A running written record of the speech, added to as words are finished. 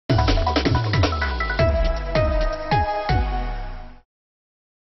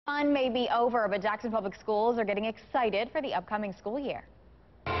fun may be over, but Jackson Public Schools are getting excited for the upcoming school year.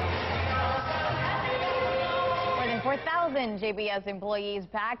 More than 4,000 JPS employees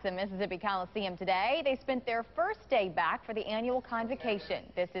packed the Mississippi Coliseum today. They spent their first day back for the annual convocation.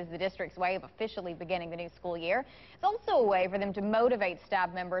 This is the district's way of officially beginning the new school year. It's also a way for them to motivate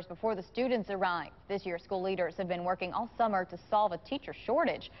staff members before the students arrive. This year, school leaders have been working all summer to solve a teacher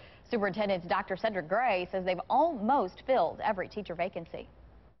shortage. Superintendent Dr. Cedric Gray says they've almost filled every teacher vacancy.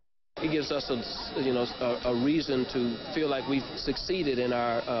 It gives us a reason to feel like we've succeeded in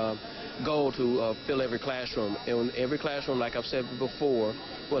our goal to fill every classroom. And every classroom, like I've said before,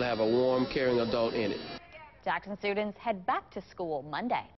 will have a warm, caring adult in it. Jackson students head back to school Monday.